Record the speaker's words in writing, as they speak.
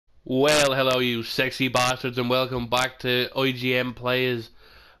Well, hello you sexy bastards and welcome back to IGM Plays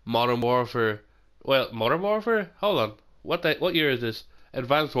Modern Warfare. Well, Modern Warfare? Hold on. What year is this?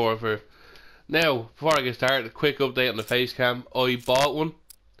 Advanced Warfare. Now, before I get started, a quick update on the face cam. I bought one,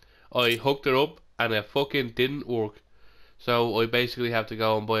 I hooked it up, and it fucking didn't work. So I basically have to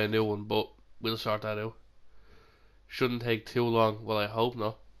go and buy a new one, but we'll sort that out. Shouldn't take too long, well I hope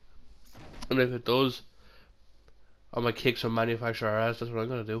not. And if it does, I might kick some manufacturer ass, that's what I'm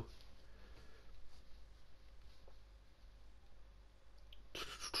gonna do.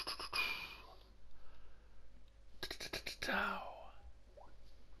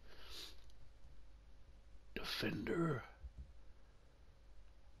 Defender.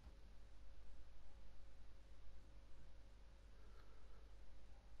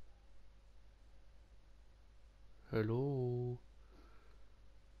 Hello.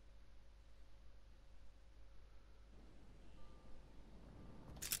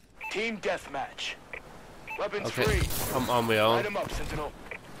 Team deathmatch. Weapons Okay, free. I'm on my own. Light 'em up, Sentinel.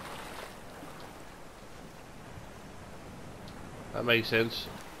 That makes sense.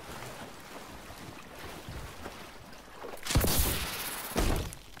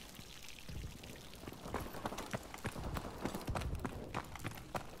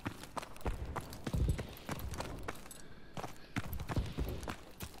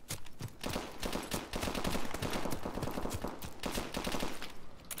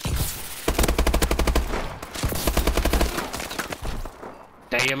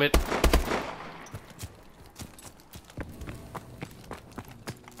 Damn it.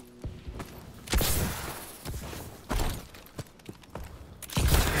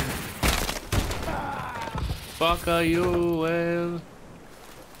 Fuck are you, well?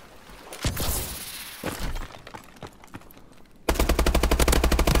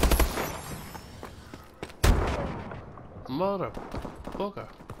 Motherfucker.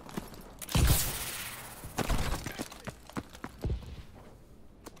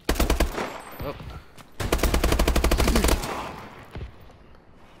 Oh.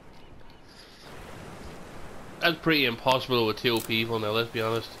 That's pretty impossible with two people now, let's be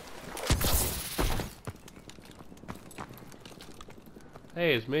honest.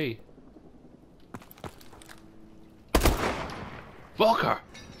 Hey, it's me. Fucker!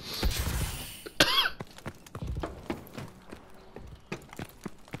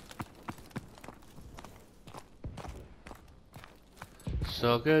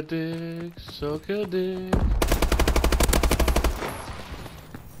 Suck a dick, suck a dick.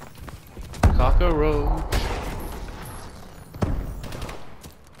 Cockroach.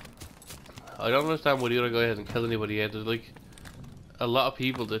 I don't understand why the other guy hasn't killed anybody yet. There's like a lot of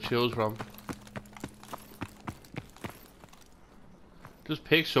people to choose from. Just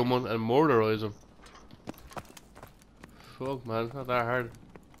pick someone and murderize them. Fuck man, it's not that hard.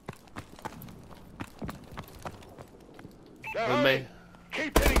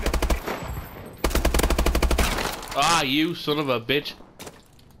 Keep hitting them. Ah, you son of a bitch.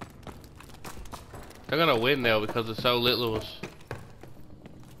 They're gonna win now because there's so little of us.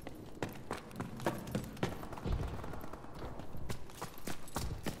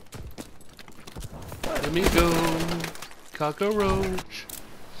 Let me go, cockroach.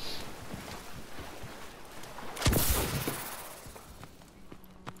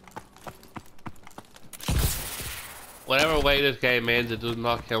 Whatever way this game ends, it does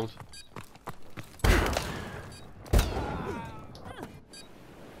not count.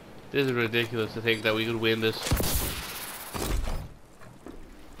 This is ridiculous to think that we could win this.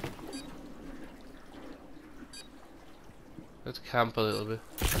 Let's camp a little bit.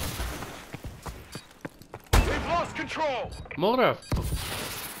 They've lost control. Mother.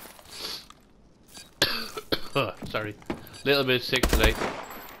 Sorry. Little bit sick today.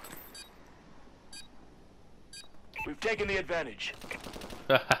 We've taken the advantage.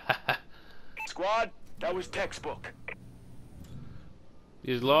 Squad, that was textbook.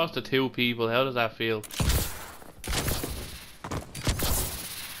 He's lost to two people. How does that feel?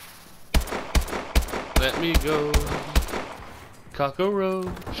 Let me go, cockroach.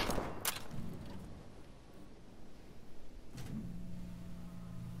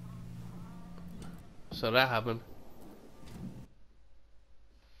 So that happened.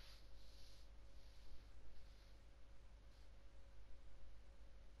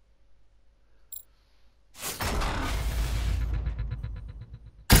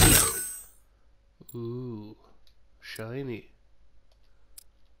 Ooh, shiny.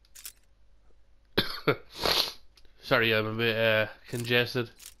 Sorry, I'm a bit congested.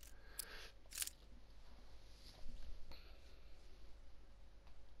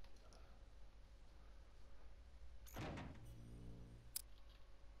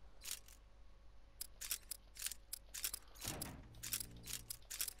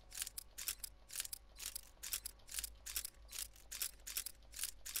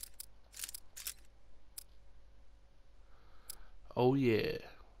 Oh yeah.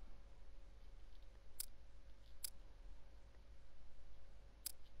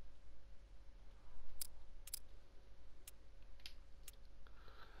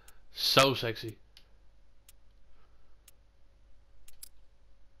 So sexy.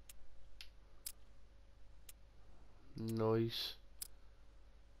 Nice.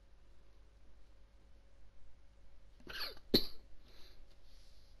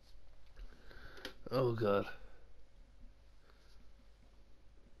 Oh god.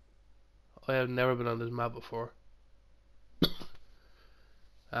 I have never been on this map before.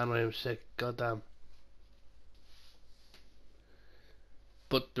 And I am sick, goddamn.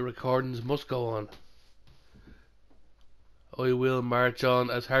 But the recordings must go on. I will march on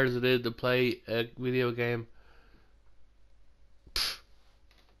as hard as it is to play a video game. Pfft.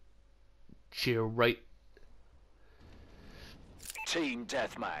 Cheer right. Team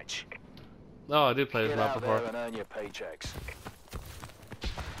deathmatch. Oh, I did play this Get map out before. there and earn your paychecks.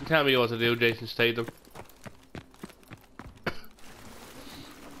 Tell me what to do, Jason Statham.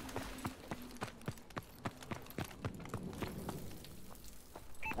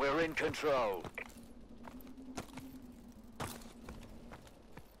 We're in control.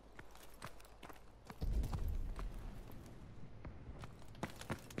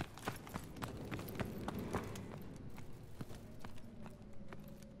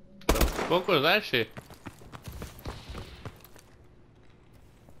 What was that shit?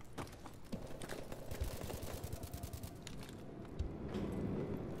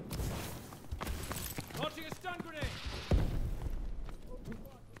 Launching a stun grenade!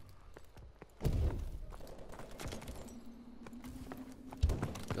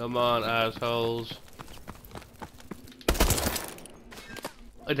 Come on, assholes.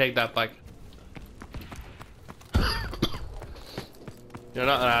 I take that back. You're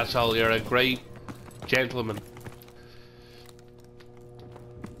not an asshole, you're a great gentleman.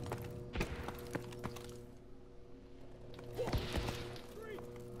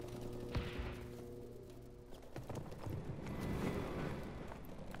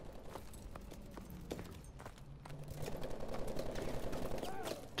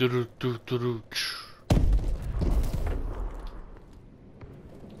 Do-do-do-do-do.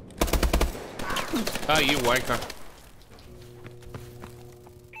 Ah, you wanker.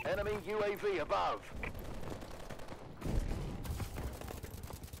 Enemy UAV above.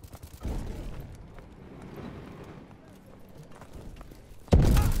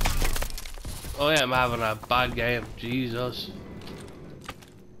 Oh yeah, I'm having a bad game. Jesus.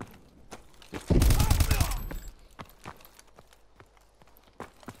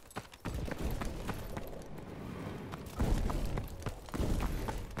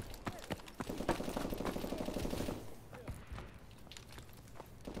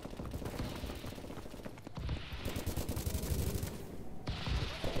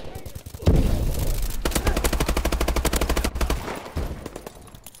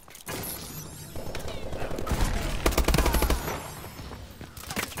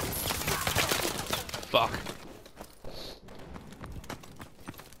 Fuck.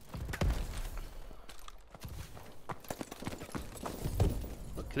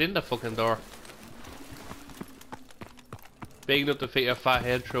 Get in the fucking door. Big enough to fit your fat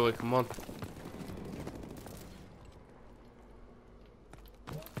head through it, come on.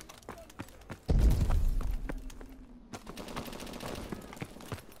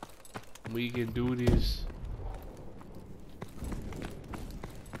 We can do this.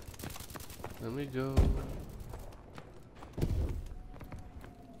 Let me go.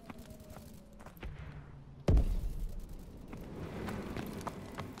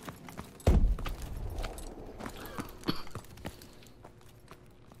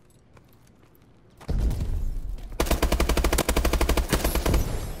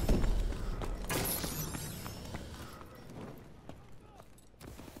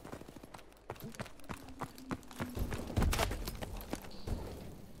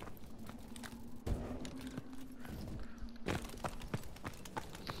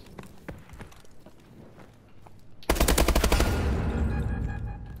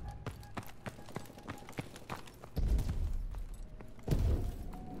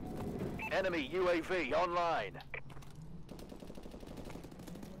 Enemy UAV online.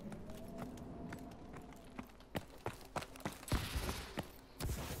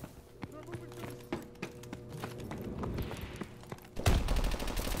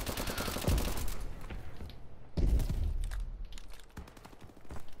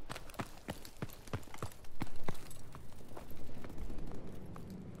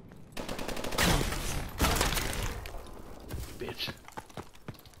 Bitch.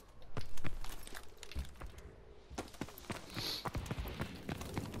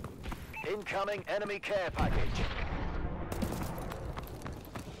 Incoming enemy care package.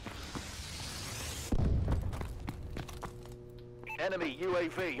 Enemy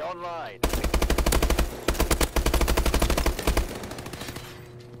UAV online.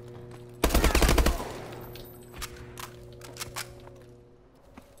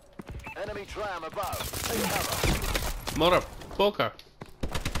 Enemy tram above. Take cover. Motherfucker.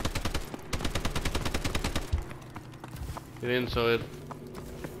 Get inside.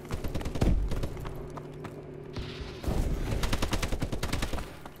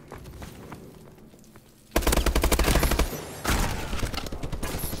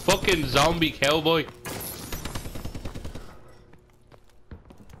 Fucking zombie cowboy.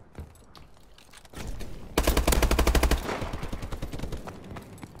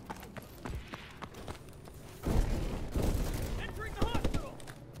 Entering the hospital.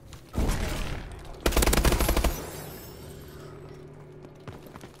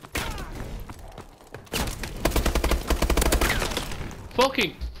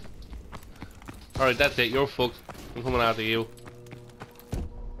 Fucking. Alright, that's it. You're fucked. I'm coming after you.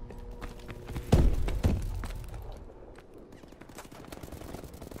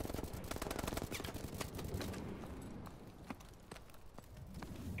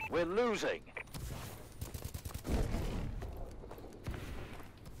 We're losing.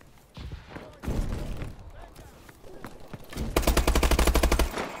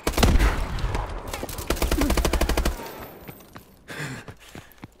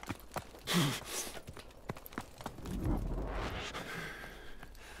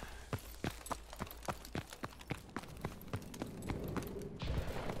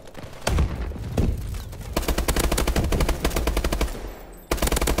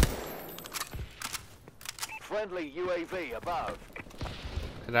 Friendly UAV above.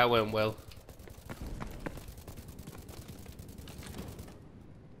 That went well.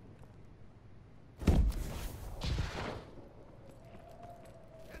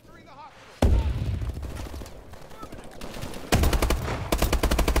 Entering the hospital.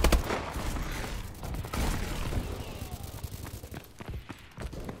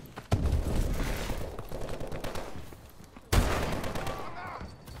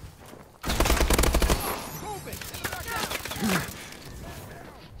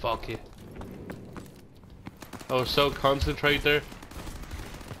 Fuck you. I was so concentrated there.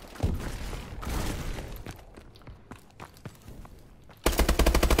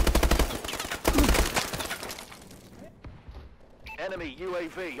 Enemy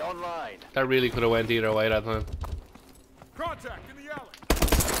UAV online. That really could have went either way that time. Contact in the alley.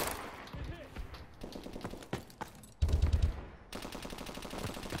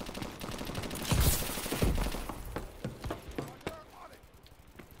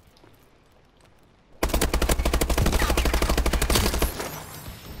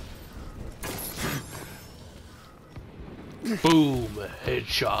 Boom!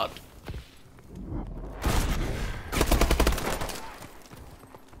 Headshot.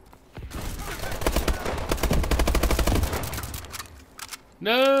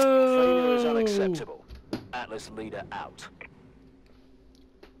 Failure is No! unacceptable. Atlas leader out.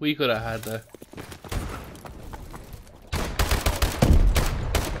 We could have had that.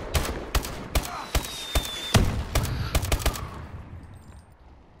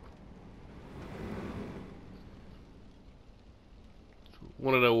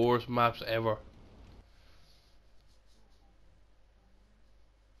 One of the worst maps ever.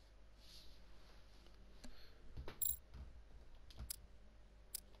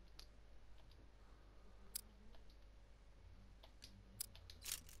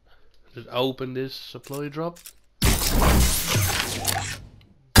 Just open this supply drop.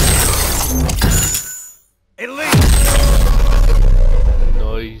 Elite.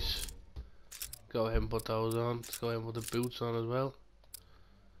 Nice. Go ahead and put those on. Let's go ahead and put the boots on as well.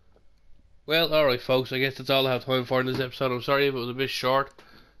 Well, alright folks, I guess that's all I have time for in this episode. I'm sorry if it was a bit short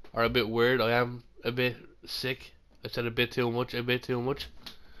or a bit weird. I am a bit sick. I said a bit too much.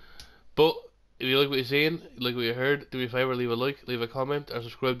 But if you like what you're seeing, you like what you heard, do me a favour, leave a like, leave a comment, or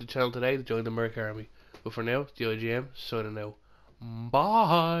subscribe to the channel today to join the Merc Army. But for now, it's the IGM signing out.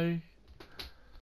 Bye!